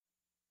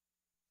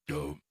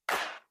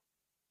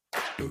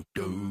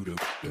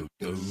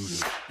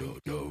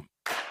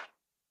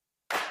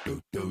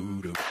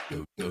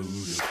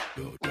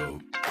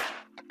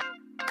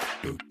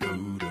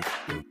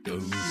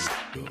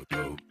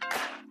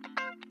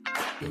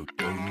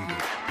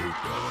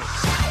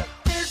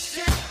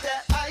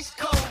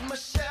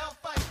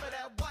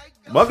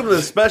Welcome to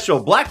the special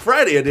Black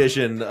Friday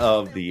edition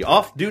of the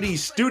Off Duty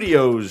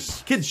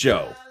Studios Kids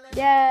Show.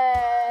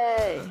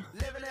 Yay!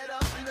 Living it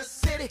up in the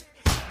city.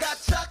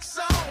 Got Chuck's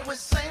on with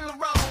Saint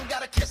Laurent.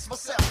 Gotta kiss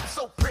myself, I'm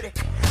so pretty.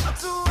 I'm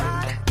too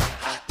hot.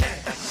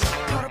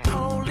 Call the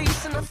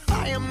police and the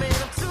fireman.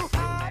 I'm too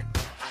hot.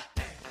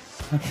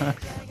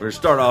 We're going to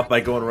start off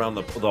by going around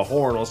the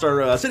horn. We'll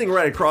start sitting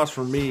right across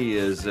from me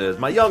is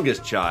my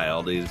youngest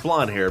child. He's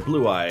blonde hair,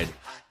 blue-eyed,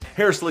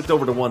 hair slicked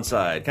over to one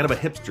side. Kind of a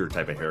hipster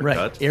type of haircut.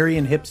 Right,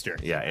 Aryan hipster.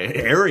 Yeah,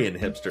 Aryan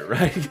hipster,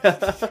 right?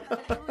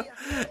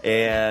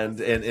 and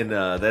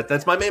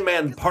that's my main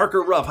man,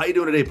 Parker Ruff. How you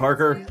doing today,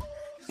 Parker?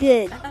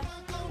 Good.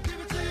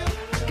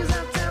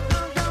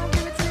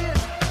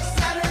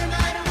 Saturday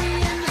night and we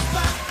in the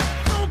spot.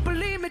 Don't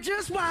believe me,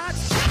 just watch.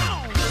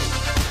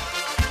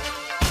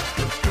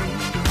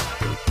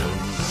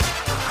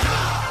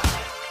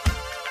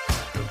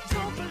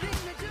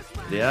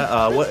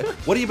 Yeah. What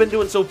have you been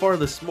doing so far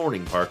this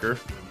morning, Parker?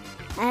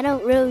 I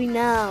don't really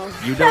know.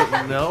 You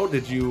don't know?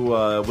 Did you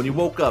when you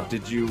woke up?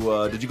 Did you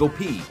go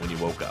pee when you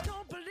woke up?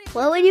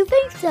 What would you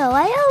think so?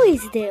 I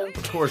always do.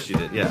 Of course you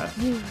did, yeah.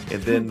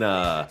 And then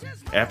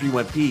after you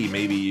went pee,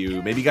 maybe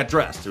you got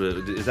dressed.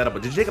 Is that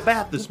did you take a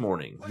bath this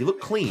morning? You look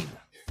clean.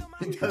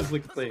 It does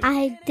look clean.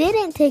 I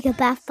didn't take a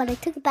bath, but I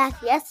took a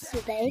bath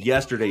yesterday.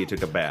 Yesterday you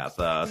took a bath.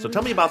 So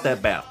tell me about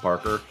that bath,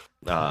 Parker.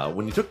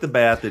 When you took the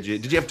bath, did you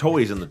have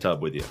toys in the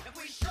tub with you? If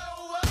we show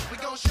up, we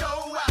gon' show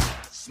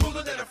out.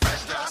 Smoother than a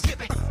fresh drop.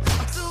 Skip it.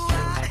 I'm too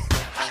hot.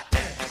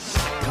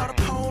 Call the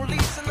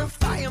police and the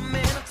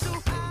fireman. I'm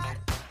too hot.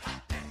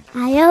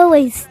 I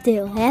always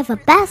do. I have a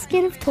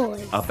basket of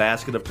toys. A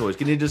basket of toys.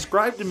 Can you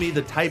describe to me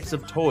the types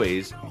of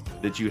toys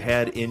that you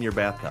had in your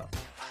bathtub?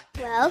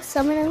 Well,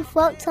 some of them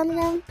float, some of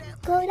them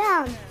go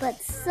down, but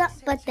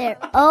they're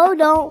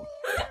don't.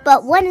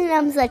 But one of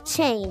them's a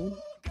chain.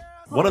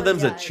 One of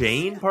them's a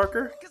chain,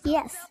 Parker?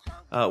 Yes,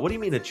 What do you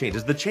mean a chain?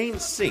 Does the chain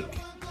sink?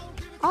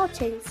 all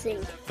chains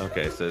sink.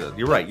 Okay, so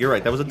you're right.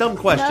 That was a dumb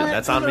question. No,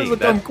 that's on That me. was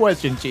a dumb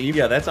question, Chief.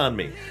 Yeah, that's on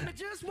me.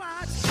 Just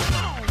watch.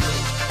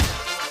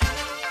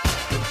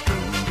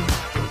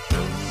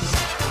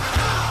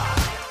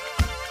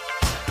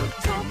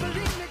 Don't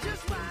believe me,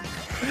 just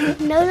watch.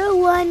 Another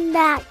one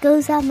that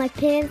goes on my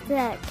pants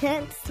that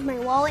connects to my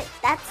wallet.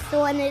 That's the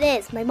one it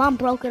is. My mom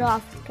broke it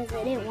off because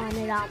I didn't want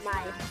it on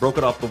my. Broke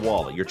it off the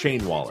wallet, your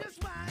chain wallet.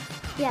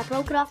 Yeah,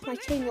 broke it off my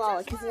chain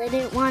wallet because I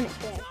didn't want it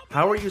there.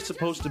 How are you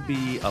supposed to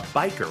be a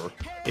biker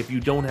if you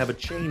don't have a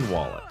chain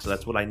wallet? So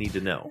that's what I need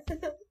to know.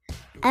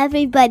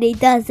 Everybody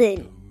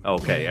doesn't.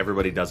 Okay,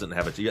 everybody doesn't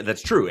have a chain. Yeah,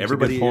 that's true.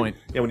 Everybody. good point.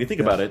 Yeah, when you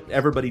think about it,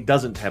 everybody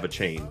doesn't have a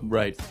chain.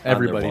 Right. their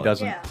Everybody wallet.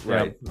 doesn't. Yeah.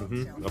 Right. Yep.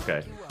 Mm-hmm.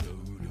 Okay.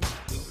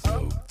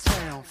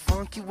 Uptown,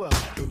 funk you up.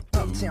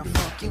 Uptown,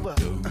 funk you up.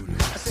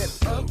 I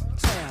said,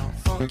 uptown,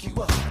 funk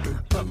you up.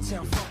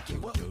 Uptown, funk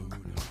you up.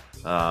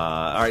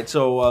 All right.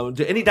 So,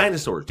 any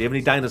dinosaurs? Do you have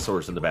any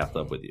dinosaurs in the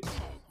bathtub with you?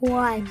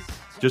 One.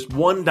 Just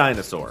one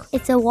dinosaur,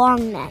 It's a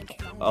long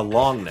neck. a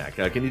long neck.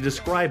 Can you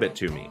describe it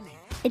to me?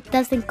 It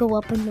doesn't go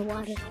up in the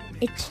water.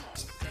 It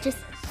just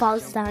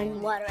falls down in the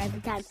water every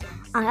time.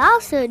 I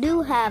also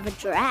do have a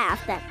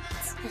giraffe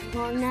that's a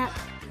long neck.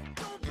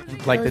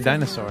 Like the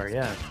dinosaur,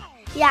 yeah.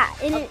 Yeah,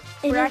 and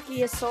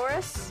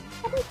Brachiosaurus?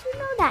 How did you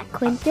know that, How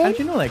Quentin? did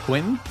you know that,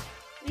 Quentin?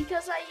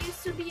 Because I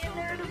used to be a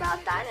nerd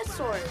about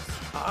dinosaurs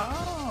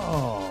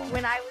Oh.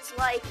 when I was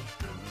like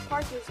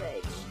Parker's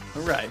age.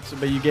 Right. So,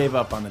 but you gave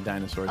up on the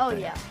dinosaur Oh,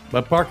 thing. yeah.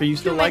 But Parker, you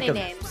still Too like many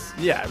him. names.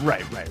 Yeah.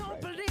 Right. Don't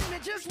believe me,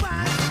 just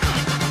watch.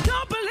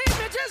 Don't believe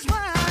me, just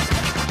watch.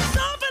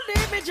 Don't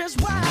believe me,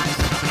 just watch.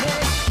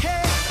 Hey,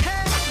 hey,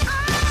 hey, oh!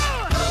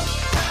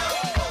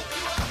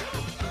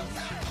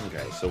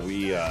 Okay. So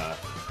we.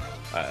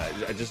 I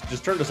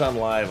just turned us on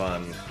live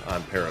on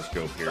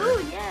Periscope here. Oh,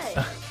 yay.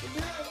 You're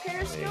doing a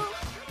Periscope?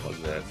 Plug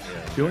that.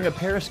 Yeah. Doing a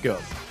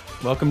Periscope.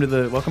 Welcome to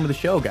the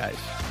show, guys.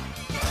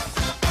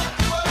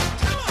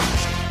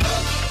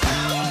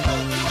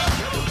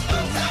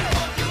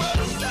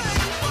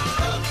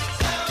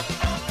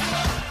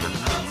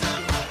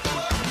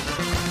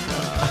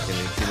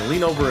 Can you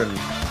lean over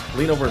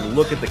and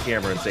look at the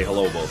camera and say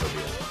hello, both of you?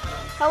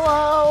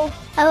 Hello.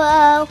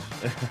 Hello.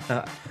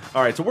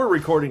 All right, so we're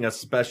recording a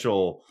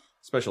special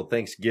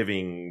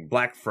Thanksgiving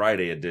Black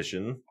Friday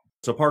edition.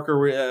 So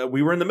Parker,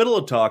 we were in the middle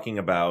of talking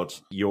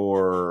about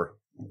your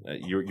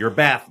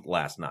bath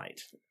last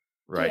night,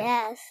 right?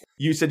 Yes.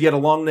 You said you had a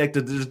long neck.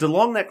 Does the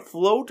long neck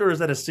float, or is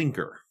that a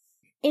sinker?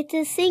 It's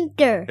a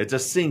sinker. It's a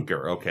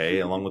sinker, okay,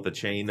 along with the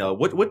chain.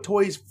 What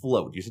toys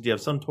float? You said you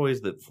have some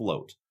toys that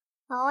float.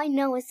 All I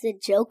know is the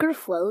Joker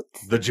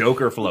floats. The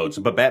Joker floats,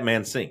 but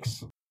Batman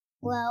sinks.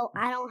 Well,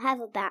 I don't have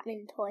a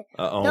Batman toy.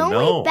 Oh, the no.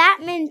 only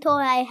Batman toy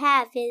I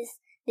have is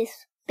this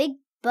big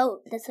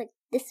boat that's like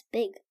this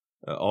big.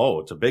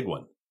 It's a big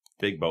one.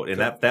 Big boat. And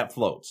that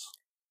floats.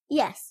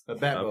 Yes. A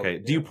bat Okay.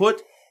 boat. Do you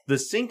put the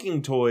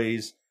sinking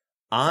toys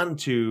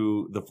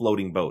onto the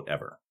floating boat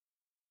ever?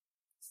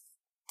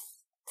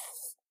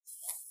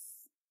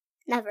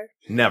 Never.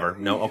 Never.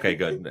 No. Okay,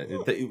 good.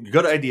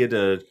 Good idea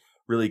to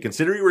really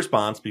consider your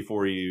response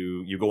before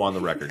you go on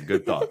the record.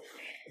 Good thought.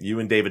 You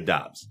and David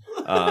Dobbs.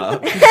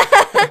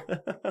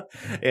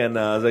 And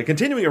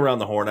continuing around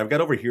the horn, I've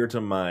got over here to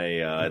my,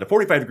 at a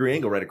 45-degree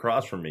angle right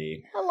across from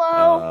me.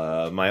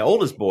 Hello. My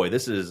oldest boy,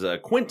 this is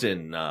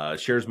Quentin,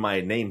 shares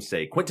my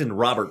namesake. Quentin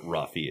Robert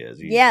Ruff, he is.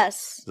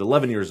 Yes. He's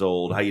 11 years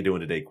old. How you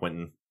doing today,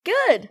 Quentin?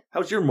 Good.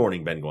 How's your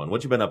morning been going?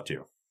 What you been up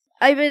to?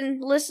 I've been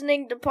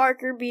listening to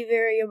Parker be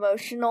very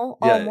emotional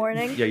all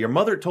morning. Yeah, your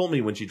mother told me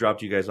when she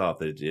dropped you guys off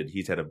that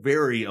he's had a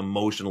very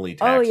emotionally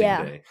taxing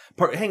day.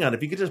 Hang on,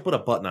 if you could just put a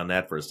button on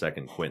that for a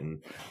second,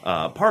 Quentin.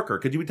 Parker,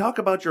 could you talk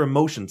about your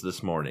emotions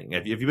this morning?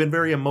 Have you been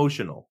very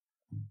emotional?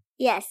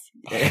 Yes.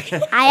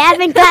 I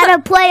haven't got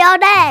to play all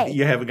day.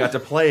 You haven't got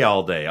to play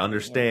all day.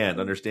 Understand.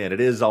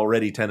 It is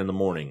already 10 in the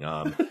morning.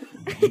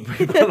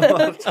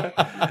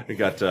 We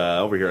got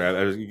over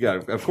here. You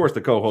got, of course,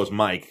 the co-host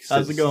Mike.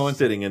 How's it going?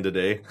 Sitting in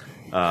today.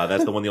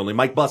 That's the only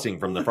Mike Bussing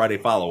from the Friday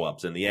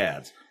follow-ups and the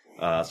ads.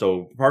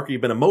 So Parker, you've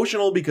been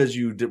emotional because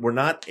you were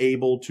not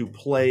able to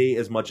play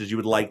as much as you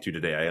would like to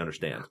today. I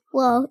understand.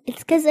 Well, it's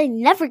because I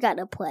never got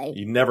to play.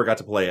 You never got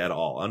to play at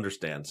all.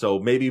 Understand. So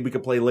maybe we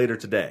could play later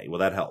today. Will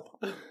that help?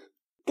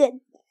 Good.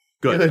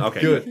 Good. Okay.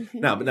 Good.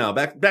 Now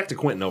back to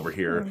Quentin over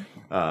here.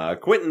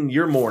 Quentin,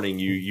 your morning,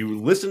 you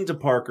listened to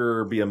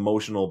Parker be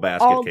emotional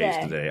basket All case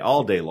day. today,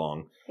 all day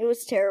long. It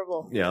was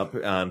terrible. Yeah.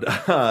 And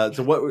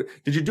so what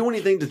did you do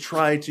anything to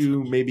try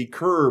to maybe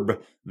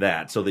curb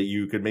that so that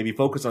you could maybe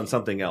focus on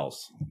something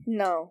else?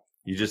 No.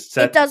 You just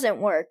It doesn't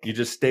work. You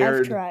just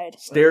I've tried.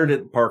 stared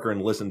at Parker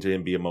and listened to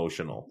him be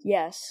emotional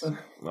Yes.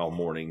 all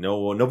morning.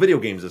 No video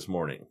games this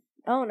morning.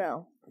 Oh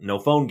no. No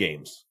phone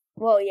games.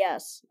 Well,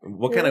 yes.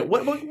 What kind of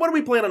what are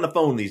we playing on the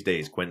phone these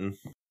days, Quentin?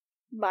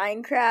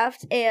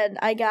 Minecraft, and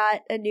I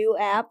got a new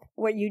app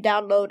where you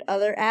download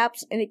other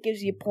apps and it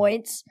gives you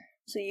points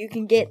so you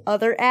can get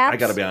other apps. I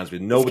gotta be honest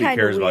with you, nobody kinda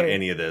cares about weird.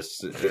 any of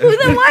this. Well,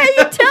 then why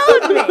are you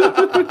telling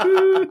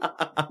me?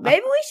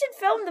 Maybe we should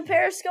film the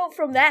Periscope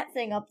from that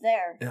thing up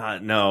there.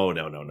 No.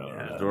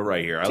 We're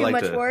right here. I Too like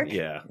much to work?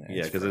 Yeah,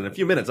 because in a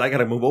few minutes I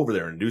gotta move over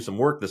there and do some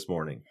work this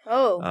morning.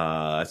 Oh,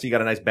 I see you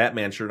got a nice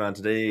Batman shirt on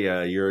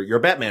today. You're a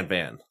Batman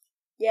fan.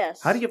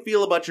 yes. How do you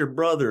feel about your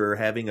brother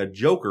having a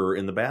Joker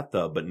in the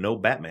bathtub but no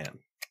Batman?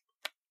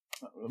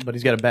 But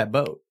he's got a bat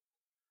boat.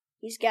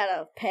 He's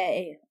gotta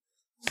pay.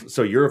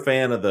 So you're a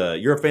fan of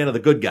the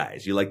good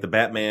guys. You like the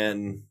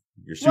Batman.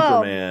 You're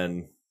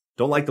Superman.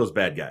 Don't like those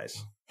bad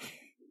guys.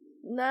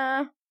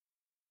 Nah.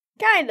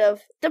 Kind of.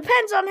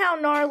 Depends on how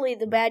gnarly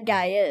the bad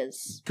guy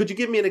is. Could you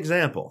give me an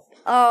example?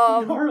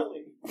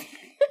 Gnarly.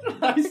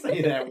 I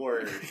say that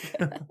word.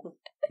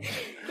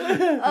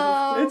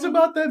 It's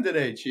about them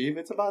today, Chief.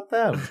 It's about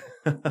them.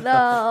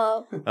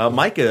 No.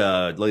 Mike,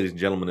 ladies and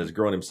gentlemen, is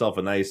growing himself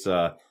a nice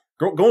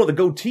going with a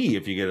goatee.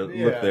 If you get a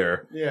look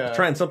there, Yeah.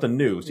 trying something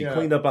new. So he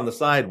cleaned up on the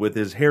side with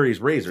his Harry's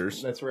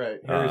razors. That's right.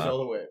 Harry's all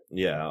the way.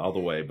 Yeah, all the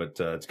way. But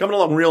it's coming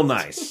along real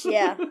nice.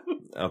 Yeah.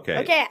 Okay.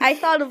 Okay, I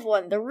thought of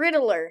one. The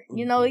Riddler.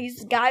 You know, he's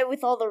the guy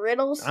with all the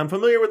riddles. I'm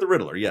familiar with the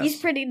Riddler. Yes. He's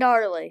pretty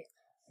gnarly.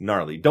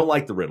 Gnarly. Don't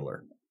like the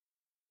Riddler.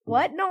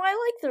 What? No, I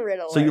like the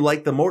Riddler. So you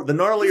like the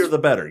gnarlier the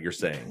better, you're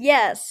saying?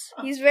 Yes.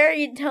 He's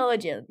very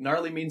intelligent.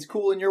 Gnarly means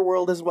cool in your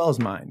world as well as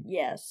mine.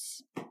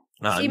 Yes.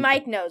 Uh, See,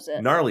 Mike knows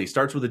it. Gnarly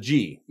starts with a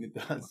G. It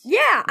does. Yeah,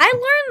 I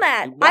learned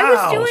that.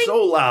 Wow,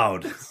 so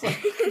loud.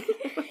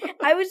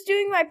 I was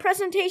doing my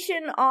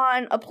presentation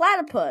on a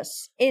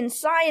platypus in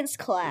science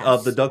class.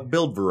 Of the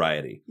duck-billed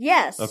variety.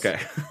 Yes. Okay.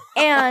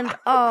 And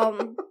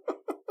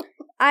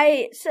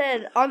I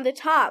said on the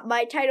top,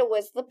 my title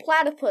was "The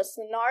Platypus,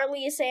 the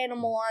Gnarliest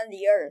Animal on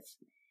the Earth."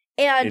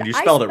 And you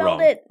spelled it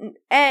wrong. I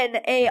spelled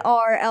it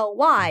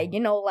Narly, you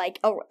know, like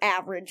an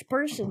average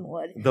person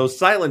would. Those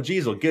silent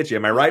G's will get you.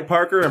 Am I right,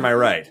 Parker? Am I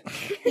right?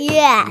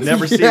 Yeah.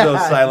 Never see those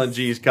silent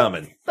G's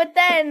coming. But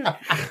then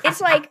it's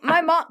like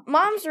my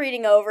mom's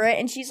reading over it,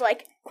 and she's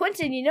like,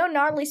 "Quentin, you know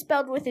gnarly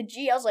spelled with a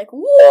G." I was like,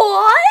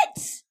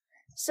 "What?"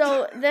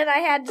 So then I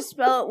had to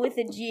spell it with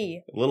a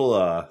G. A little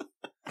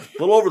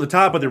over the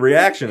top with the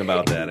reaction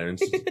about that. And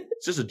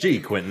it's just a G,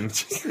 Quentin.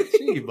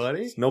 Gee,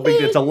 buddy. It's no big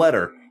deal. It's a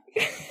letter.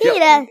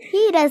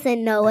 He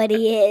doesn't know what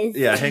he is.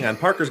 Yeah, hang on.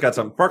 Parker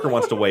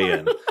wants to weigh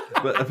in.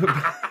 But,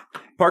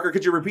 Parker,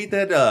 could you repeat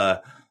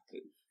that?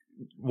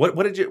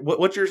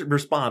 What's your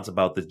response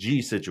about the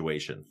G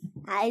situation?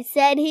 I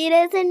said he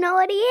doesn't know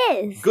what he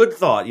is. Good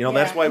thought. You know,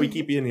 that's Yeah. why we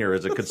keep you in here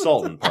as a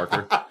consultant,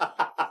 Parker.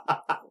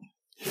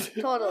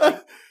 Totally.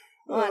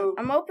 Hold on,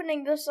 I'm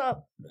opening this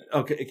up.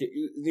 Okay,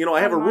 you know, I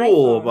have a On my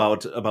rule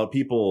phone. about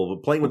people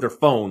playing with their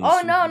phones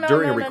Oh no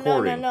during a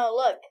recording. no!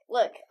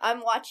 Look!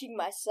 I'm watching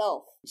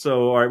myself.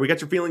 So, all right, we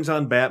got your feelings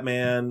on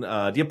Batman. Do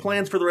you have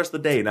plans for the rest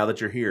of the day now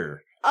that you're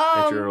here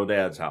at your old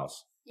dad's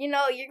house?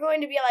 you're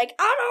going to be like,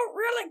 I don't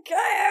really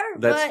care.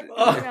 That's-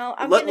 but,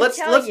 I'm going to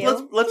tell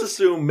you. Let's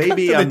assume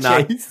maybe to I'm the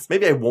not. chase.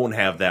 Maybe I won't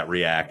have that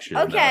reaction.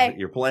 Okay.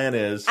 Your plan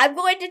is I'm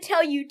going to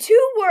tell you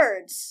 2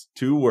 words.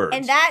 2 words.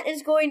 And that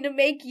is going to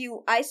make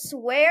you, I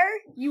swear,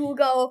 you will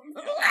go,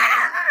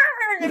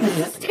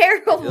 it's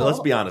terrible. Let's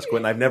be honest,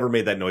 Quentin. I've never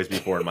made that noise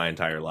before in my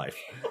entire life.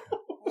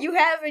 You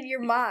have in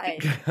your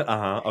mind.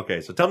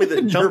 Okay, so tell me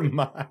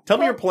tell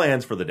me your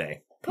plans for the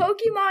day.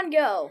 Pokemon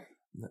Go.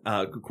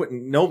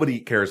 Quentin, nobody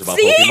cares about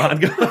See?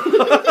 Pokemon Go.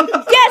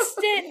 Guessed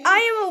it. I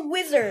am a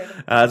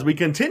wizard. As we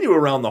continue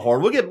around the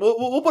horn,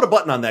 we'll put a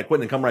button on that,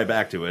 Quentin, and come right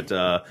back to it.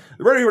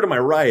 Right here to my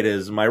right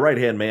is my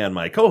right-hand man,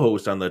 my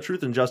co-host on the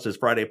Truth and Justice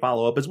Friday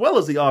follow-up, as well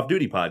as the Off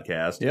Duty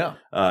podcast. Yeah.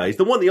 He's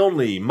the one, the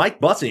only, Mike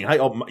Bussing. Hi,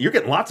 you're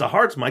getting lots of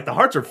hearts, Mike. The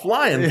hearts are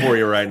flying for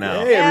you right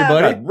now. Hey,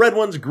 everybody. Got red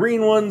ones,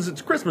 green ones.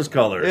 It's Christmas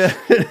colors.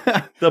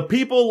 Yeah. The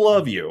people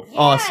love you. Yeah,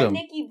 Awesome.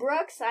 Nikki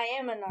Brooks, I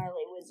am a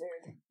gnarly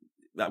wizard.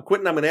 Now,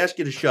 Quentin, I'm going to ask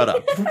you to shut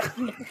up.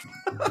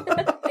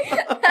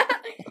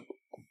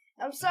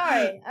 I'm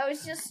sorry. I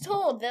was just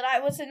told that I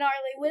was a gnarly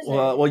wizard.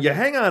 Well, you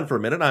hang on for a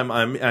minute.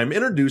 I'm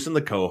introducing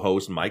the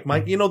co-host, Mike.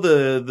 Mike,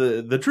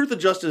 the Truth and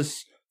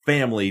Justice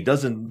family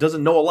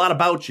doesn't know a lot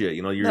about you.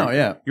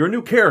 You're a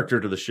new character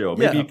to the show.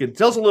 Maybe Yeah. you could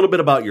tell us a little bit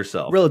about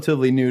yourself.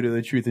 Relatively new to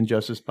the Truth and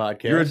Justice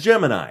podcast. You're a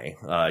Gemini.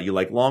 You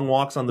like long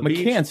walks on the I'm a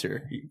beach.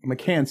 Cancer. I'm a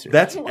Cancer.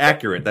 That's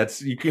accurate.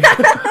 That's you can, Yeah,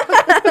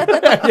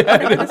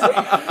 it is.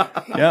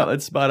 Yeah,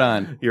 that's spot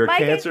on. You're a Mike,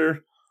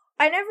 Cancer.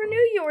 I never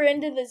knew you were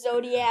into the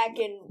zodiac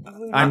and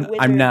voodoo I'm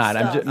wizard not.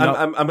 stuff. I'm just- No.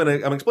 I'm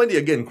gonna explain to you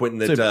again, Quentin.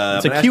 That It's a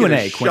I'm gonna ask you to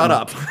Q&A, Shut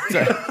up,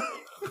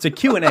 It's a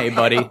Q&A,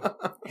 buddy.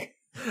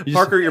 You just-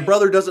 Parker. Your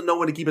brother doesn't know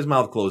when to keep his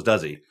mouth closed,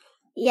 does he?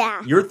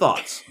 Yeah. Your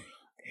thoughts?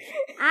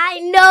 I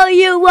know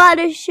you want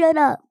to shut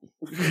up.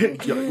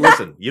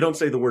 Listen, you don't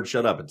say the word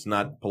 "shut up." It's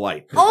not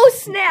polite. Oh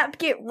snap!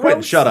 Get roasted.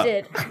 Quentin, shut up.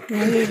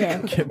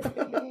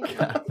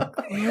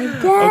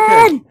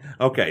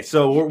 Okay.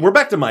 So we're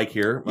back to Mike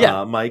here.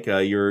 Yeah. Mike,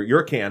 you're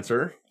a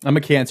Cancer. I'm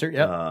a Cancer.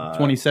 Yep.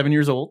 27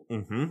 years old.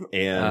 Mm-hmm.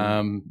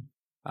 And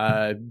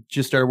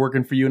Just started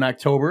working for you in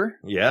October.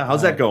 yeah,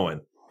 how's that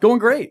going? Going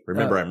great.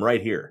 Remember, I'm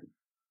right here.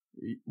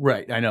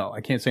 Right. I know.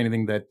 I can't say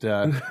anything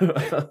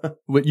that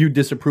what you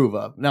disapprove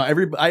of. Now,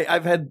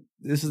 I've had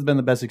this has been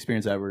the best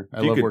experience ever.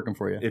 I love working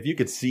for you. If you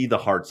could see the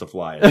hearts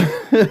afly,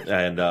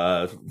 and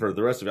for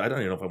the rest of it, I don't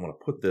even know if I want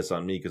to put this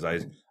on me because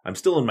I'm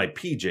still in my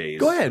PJs.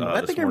 Go ahead.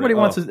 I think everybody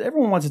wants to.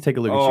 Everyone wants to take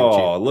a look at you.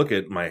 Oh, look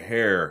at my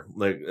hair!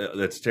 Like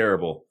that's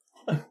terrible.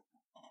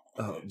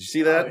 Oh, did you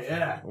see that? Oh,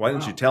 yeah. Why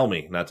didn't you tell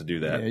me not to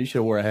do that? Yeah, you should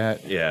have wore a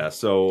hat. Yeah.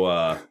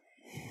 So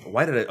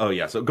why did I? Oh,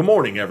 yeah. So good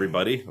morning,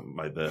 everybody.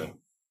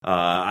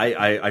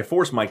 I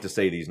force Mike to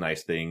say these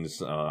nice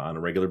things on a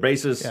regular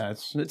basis. Yeah,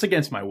 it's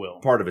against my will.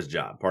 Part of his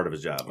job.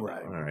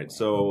 Right. All right.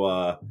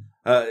 So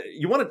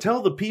you want to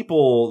tell the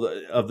people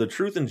of the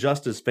Truth and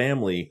Justice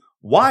family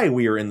why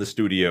we are in the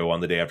studio on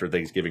the day after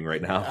Thanksgiving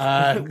right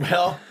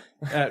now?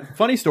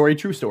 Funny story,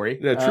 true story.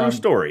 True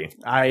story.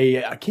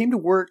 I came to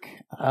work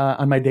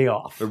on my day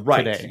off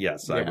Right. today.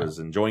 Yes. Yeah. I was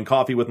enjoying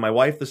coffee with my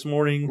wife this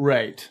morning.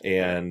 Right.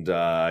 And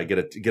I get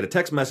a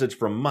text message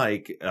from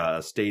Mike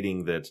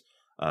stating that,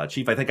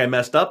 Chief, I think I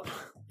messed up.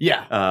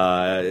 Yeah.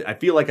 I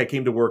feel like I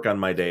came to work on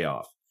my day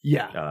off.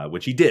 Yeah.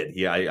 Which he did.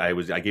 Yeah, I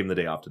gave him the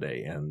day off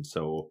today, and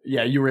so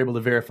Yeah, you were able to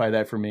verify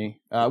that for me,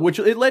 which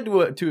it led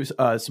to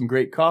some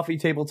great coffee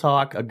table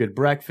talk, a good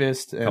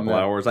breakfast, a couple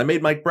hours. I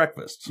made Mike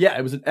breakfast. Yeah,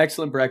 it was an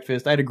excellent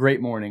breakfast. I had a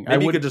great morning.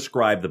 Maybe you could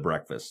describe the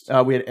breakfast.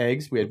 We had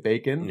eggs, we had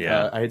bacon.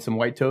 Yeah. I had some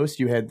white toast.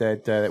 You had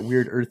that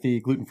weird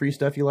earthy gluten-free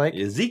stuff you like.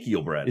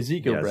 Ezekiel bread.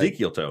 Bread.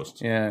 Ezekiel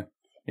toast. Yeah.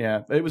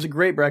 It was a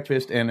great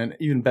breakfast and an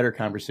even better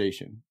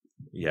conversation.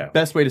 Yeah.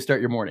 Best way to start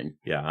your morning.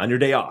 Yeah, on your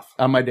day off.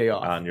 On my day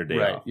off. On your day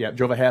right. off. Yeah,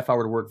 drove a half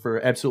hour to work for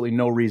absolutely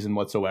no reason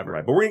whatsoever.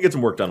 Right, but we're going to get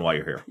some work done while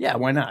you're here. Yeah,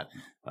 why not?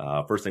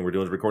 First thing we're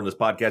doing is recording this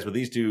podcast with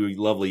these two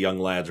lovely young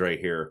lads right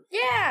here.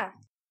 Yeah.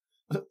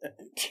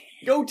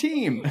 Go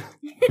team!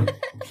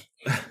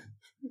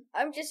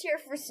 I'm just here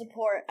for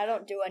support. I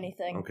don't do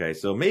anything. Okay,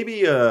 so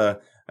maybe I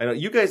know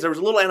you guys. There was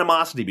a little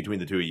animosity between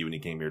the two of you when you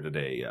came here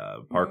today.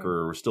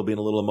 Parker was still being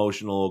a little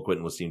emotional.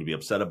 Quentin was seemed to be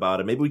upset about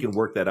it. Maybe we can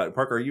work that out.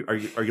 Parker, are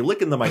you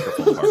licking the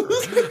microphone, Parker?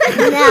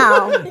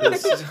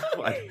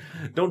 No, I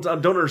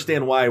don't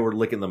understand why we're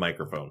licking the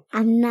microphone.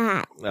 I'm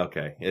not.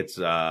 Okay, it's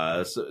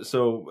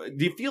so.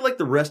 Do you feel like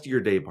the rest of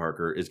your day,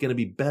 Parker, is going to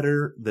be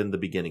better than the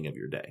beginning of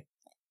your day?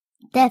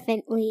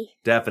 Definitely.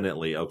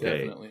 Definitely.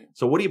 Okay. Definitely.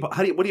 So what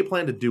do you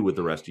plan to do with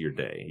the rest of your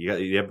day?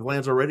 You have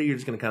plans already? You're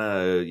just going to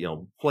kind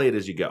of play it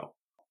as you go.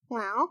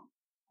 Well,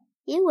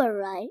 you were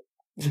right.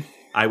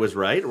 I was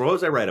right. What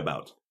was I right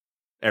about?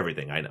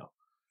 Everything. I know.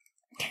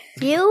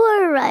 You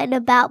were right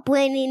about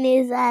pointing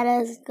his at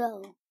us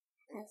go.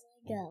 As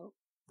I go.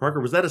 Parker,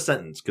 was that a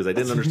sentence? Because I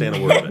didn't understand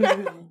a word of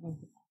it.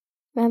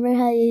 Remember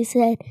how you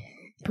said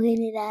point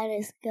it at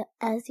us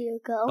as you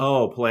go?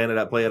 Oh, play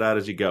it out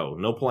as you go.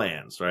 No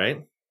plans,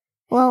 right?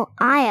 Well,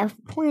 I have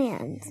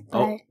plans, but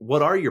Oh,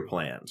 what are your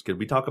plans? Could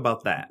we talk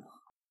about that?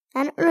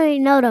 I don't really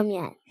know them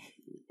yet.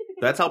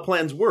 That's how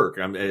plans work.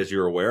 As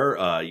you're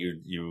aware,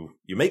 you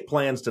make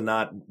plans to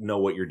not know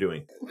what you're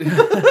doing.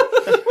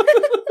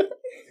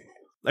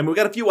 I mean, we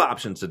got a few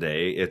options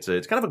today. It's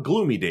kind of a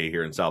gloomy day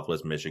here in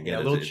Southwest Michigan. Yeah,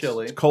 a little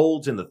chilly. It's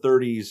cold. It's in the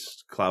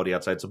 30s, cloudy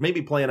outside. So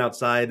maybe playing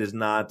outside is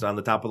not on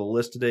the top of the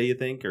list today, you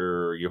think?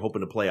 Or you're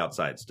hoping to play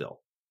outside still?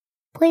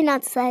 Playing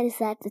outside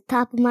is at the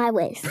top of my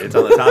list. It's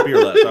on the top of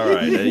your list. All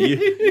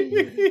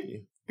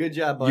right. Good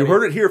job, buddy. You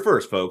heard it here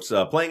first, folks.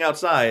 Playing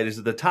outside is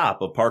at the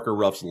top of Parker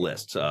Ruff's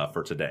list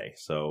for today.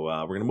 So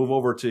we're going to move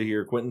over to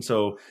here, Quentin.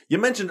 So you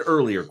mentioned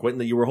earlier, Quentin,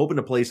 that you were hoping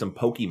to play some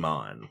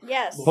Pokemon.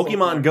 Yes.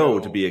 Pokemon Go,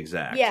 to be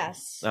exact.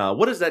 Yes.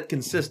 What does that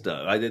consist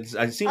of?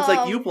 It seems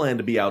like you plan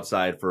to be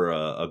outside for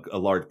a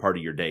large part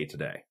of your day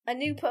today. A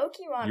new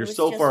Pokemon. You're was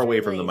so just far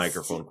away from the released.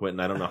 microphone, Quentin.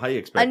 I don't know how you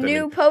expect A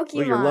new Pokemon.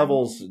 Well, your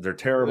levels, they're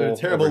terrible. They're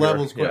terrible over here.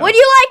 levels, Quentin. Would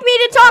you like me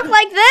to talk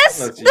like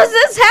this? Let's see. Does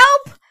this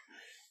help?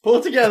 Pull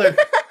it together.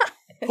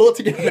 Pull it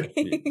together.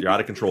 You're out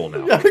of control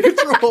now. Out of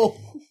control.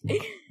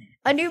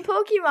 A new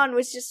Pokemon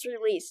was just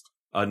released.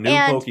 A new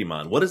And-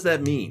 Pokemon. What does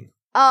that mean?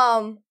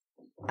 I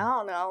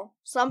don't know.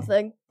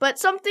 Something. But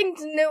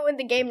something's new in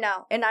the game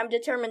now, and I'm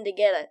determined to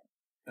get it.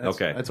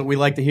 Okay. That's what we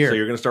like to hear. So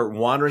you're going to start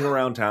wandering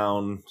around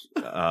town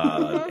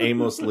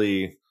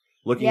aimlessly,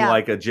 looking Yeah.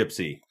 like a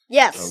gypsy,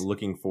 Yes,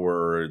 looking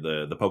for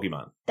the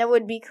Pokemon. that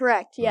would be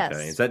correct, yes.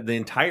 Okay. Is that the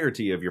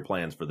entirety of your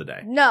plans for the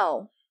day?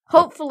 No.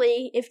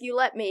 Hopefully, if you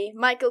let me,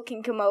 Michael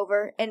can come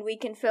over and we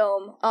can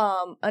film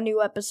a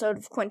new episode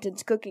of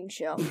Quentin's cooking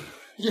show.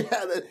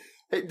 Yeah.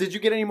 Hey, did you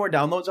get any more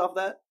downloads off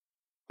that?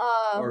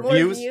 Or More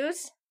views?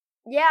 views?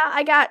 Yeah,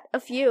 I got a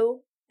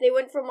few. They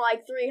went from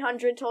like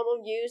 300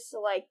 total views to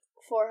like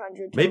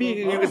 400 total Maybe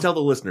you views. can tell the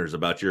listeners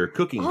about your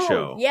cooking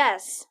show.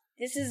 Yes.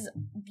 This is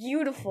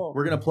beautiful.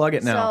 We're going to plug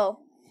it now. So,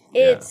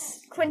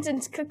 it's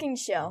Quentin's cooking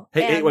show.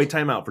 Hey, and wait,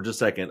 time out for just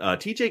a second.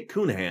 TJ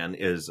Coonahan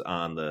is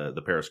on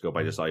the Periscope.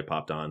 I just saw he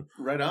popped on.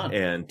 Right on.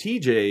 And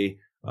TJ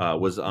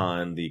was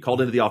on the Called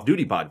Into the Off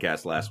Duty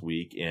podcast last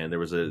week, and there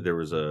was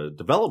a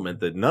development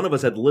that none of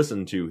us had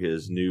listened to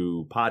his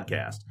new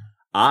podcast.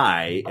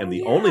 I am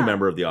the only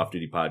member of the Off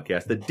Duty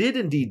podcast that did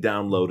indeed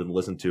download and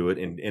listen to it.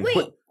 And Wait,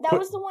 that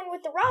was the one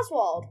with the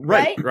Roswald,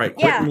 right. Yeah,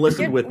 Quentin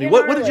listened you're- with me. you're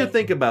What did you gnarly.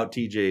 think about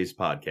TJ's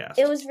podcast?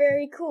 It was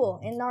very cool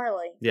and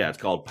gnarly. Yeah, it's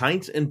called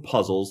Pints and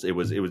Puzzles. It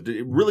was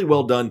really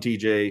well done,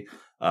 TJ.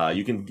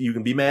 You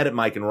can be mad at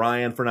Mike and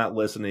Ryan for not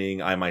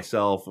listening. I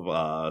myself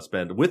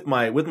spend with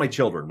my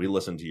children. We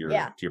listen to your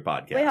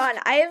podcast. Wait, hon,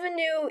 I have a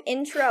new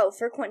intro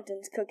for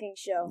Quentin's cooking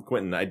show.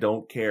 Quentin, I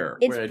don't care.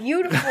 It's Right.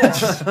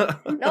 beautiful.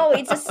 No,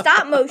 it's a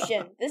stop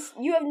motion.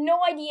 You have no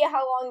idea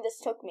how long this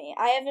took me.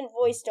 I haven't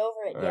voiced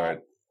over it All yet. right.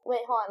 Wait,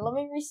 hold on. Let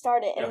me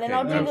restart it, and then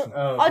I'll do Okay. the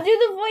Oh. I'll do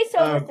the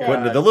voiceover Okay. thing.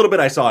 Quentin, the little bit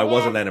I saw, I Yeah.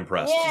 wasn't that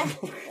impressed.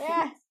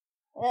 Yeah.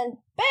 And then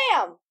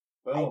bam!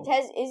 Boom.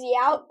 Is he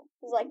out?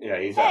 He's like, Yeah,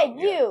 he's hey, out,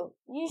 yeah.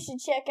 you should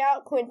check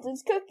out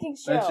Quentin's cooking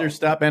show. That's your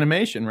stop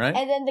animation, right?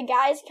 And then the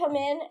guys come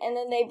in, and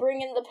then they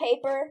bring in the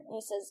paper, and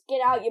he says,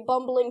 get out, you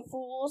bumbling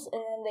fools,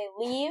 and then they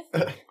leave.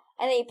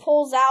 And he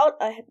pulls out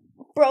a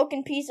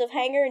broken piece of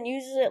hanger and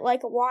uses it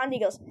like a wand. He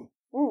goes,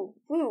 ooh,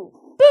 ooh,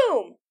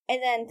 boom!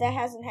 And then that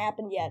hasn't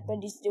happened yet, but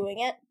he's doing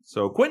it.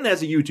 So Quentin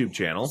has a YouTube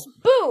channel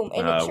Boom!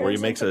 And it where he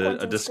turns makes into a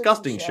Quentin's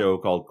disgusting cooking show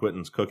called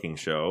Quentin's Cooking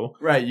Show.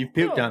 Right, you've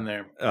puked Oh. on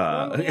there.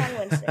 Only on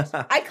Wednesdays.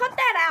 I cut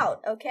that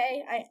out,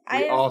 okay?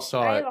 I We all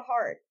saw I it. have a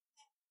heart.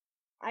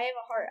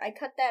 I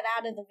cut that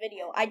out of the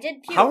video. I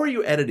did puke. How are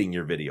you editing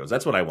your videos?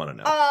 That's what I want to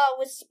know.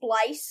 With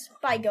Splice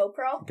by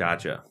GoPro.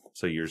 Gotcha.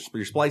 So you're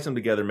splicing them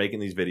together, making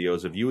these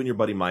videos of you and your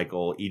buddy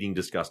Michael eating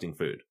disgusting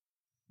food.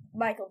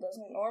 Michael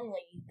doesn't normally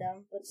eat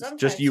them, but sometimes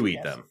Just you he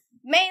eat does. them.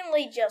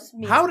 Mainly just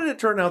me. How did it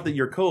turn out that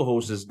your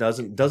co-host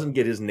doesn't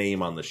get his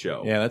name on the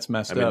show? Yeah, that's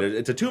messed I mean, up.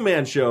 it's a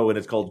 2-man show, and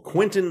it's called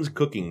Quentin's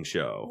Cooking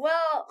Show.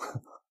 Well,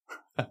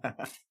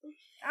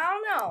 I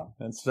don't know.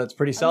 That's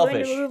pretty I'm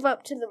selfish. going to move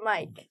up to the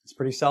mic. It's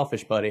pretty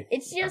selfish, buddy.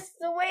 It's just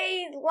the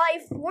way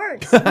life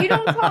works. You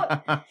don't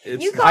call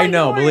you call I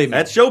know, yours- believe me.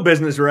 That's show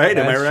business, right?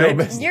 Am I That's right? show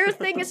business. Your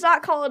thing is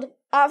not called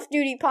Off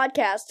Duty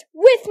Podcast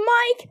with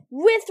Mike,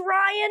 with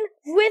Ryan,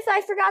 with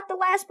I forgot the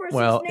last person's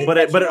Well, name. But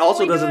that it you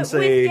also only do doesn't with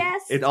say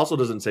guests. it also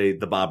doesn't say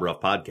the Bob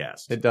Ruff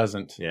podcast. It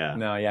doesn't. Yeah.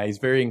 No, yeah, he's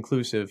very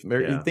inclusive.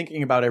 Very Yeah.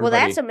 thinking about Well,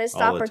 everybody. that's a missed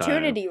all the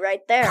opportunity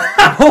right there.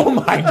 Oh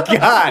my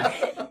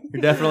god.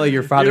 You're definitely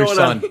your father's what,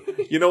 son.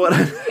 You know what?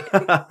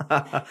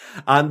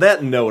 On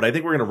that note, I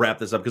think we're going to wrap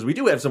this up because we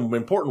do have some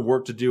important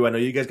work to do. I know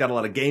you guys got a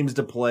lot of games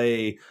to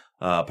play.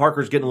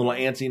 Parker's getting a little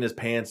antsy in his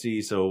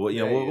pantsy, so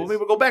Yeah, he is.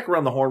 we'll go back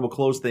around the horn. We'll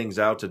close things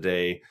out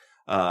today.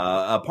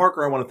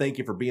 Parker, I want to thank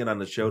you for being on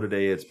the show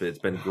today. It's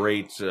been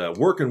great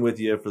working with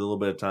you for a little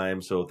bit of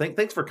time. So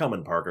thanks for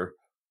coming, Parker.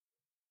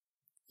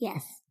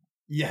 Yes.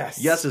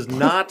 Yes. Yes is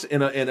not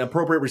an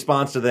appropriate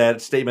response to that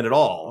statement at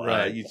all.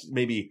 Right.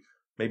 Maybe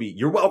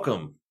you're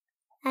welcome.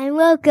 I'm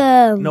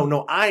welcome.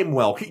 No, I'm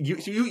welcome.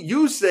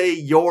 You say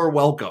you're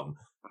welcome.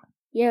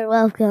 You're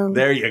welcome.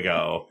 There you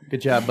go.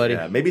 Good job, buddy.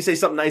 Yeah, maybe say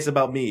something nice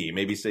about me.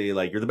 Maybe say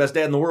like you're the best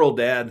dad in the world,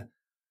 Dad.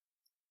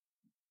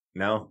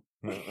 No,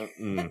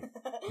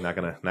 not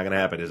gonna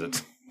happen, is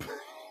it?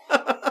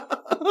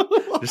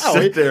 Just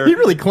sit there. He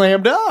really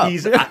clammed up.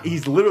 He's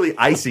literally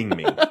icing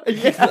me.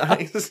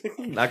 It's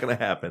not going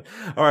to happen.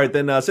 All right,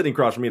 then sitting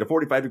across from me at a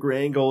 45-degree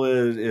angle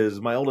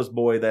is my oldest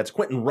boy. That's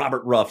Quentin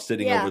Robert Ruff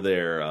sitting over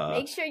there.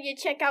 Make sure you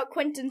check out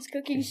Quentin's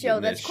cooking show.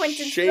 That's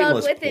Quentin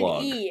shameless spelled with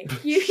plug. an E.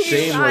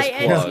 Shameless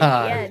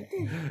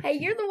Q-U-I-N-T-N. Hey,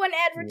 you're the one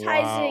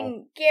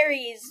advertising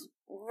Gary's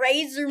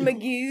Razor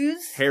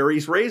Magoo's.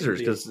 Harry's Razors,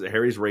 because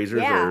Harry's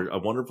Razors are a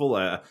wonderful.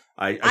 I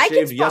can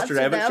shaved yesterday. I sponsor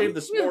haven't them. shaved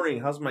this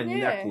morning. How's my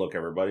neck look,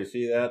 everybody?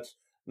 See that?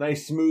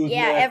 Nice, smooth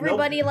Yeah, neck.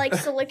 everybody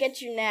likes to look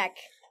at your neck.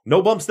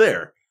 No bumps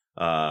there.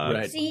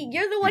 Right. See,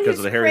 you're the one Because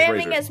who's of the Harry's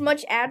cramming razor. as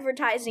much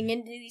advertising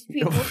into these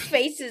people's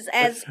faces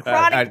as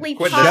chronically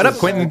Quentin, possible. Shut up,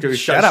 Quentin.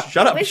 Shut up.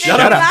 Shut up. Within Shut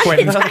the up. amount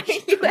Quentin. of time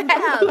you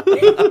have.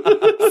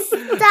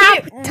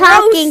 Stop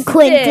talking, roasted.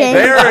 Quentin.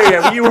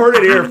 There you heard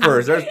it here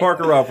first. There's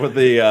Parker off with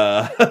the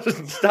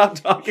stop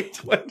talking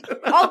Quentin.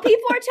 Oh,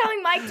 people are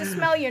telling Mike to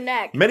smell your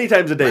neck. Many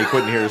times a day,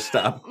 Quentin hears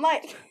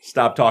Mike.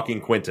 stop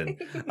talking Quentin.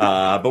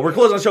 But we're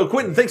closing the show.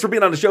 Quentin, thanks for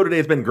being on the show today.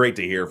 It's been great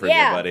to hear from you,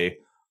 buddy.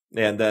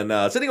 And then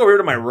sitting over here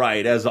to my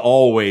right, as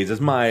always, is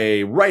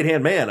my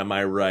right-hand man on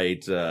my right,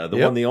 the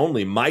one, the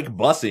only, Mike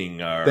Bussing.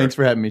 Thanks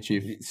for having me,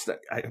 Chief.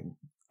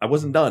 I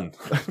wasn't done.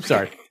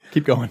 Sorry.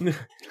 Keep going.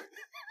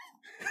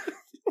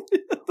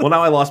 Well,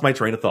 now I lost my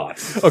train of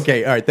thoughts.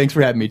 Okay, all right. Thanks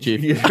for having me,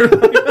 Chief.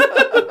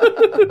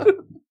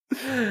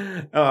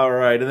 All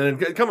right, and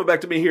then coming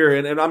back to me here,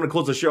 and I'm going to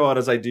close the show out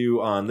as I do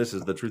on, this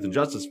is the Truth and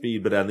Justice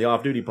feed, but on the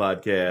Off Duty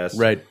podcast.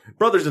 Right.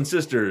 Brothers and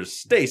sisters,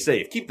 stay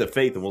safe, keep the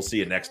faith, and we'll see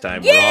you next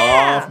time.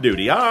 Yeah! We're Off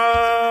Duty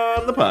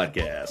on the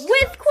podcast.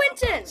 With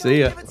Quentin.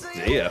 See ya.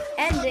 See ya.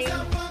 Ending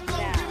now.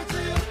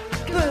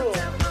 Boom.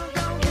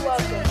 You're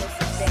welcome,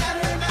 Mrs.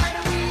 Dixon.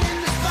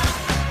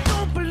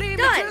 Don't believe me,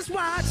 Done. just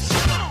watch.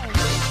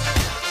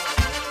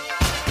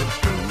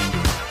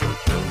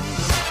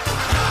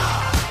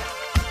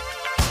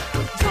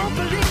 Don't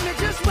believe me,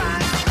 just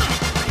watch.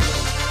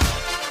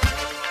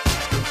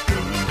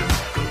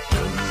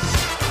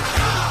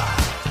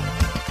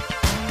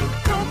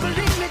 Don't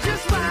believe me,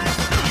 just watch.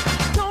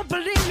 Don't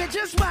believe me,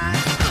 just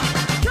watch.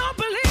 Don't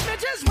believe me,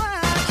 just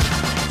watch.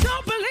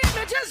 Don't believe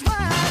me, just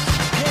watch.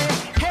 Hey,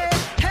 hey,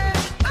 hey,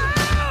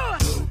 oh!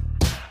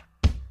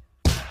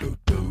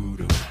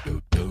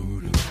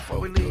 Before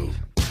we leave,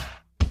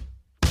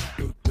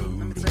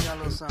 let me tell y'all a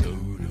little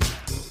something.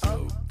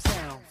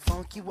 Uptown,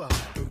 funk you up.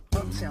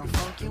 Uptown,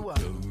 funk you up.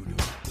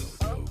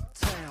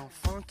 Uptown,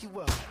 funk you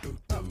up.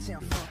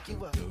 Uptown, funk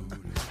you up.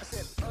 I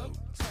said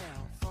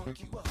uptown, funk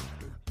you up.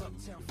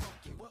 Uptown, funk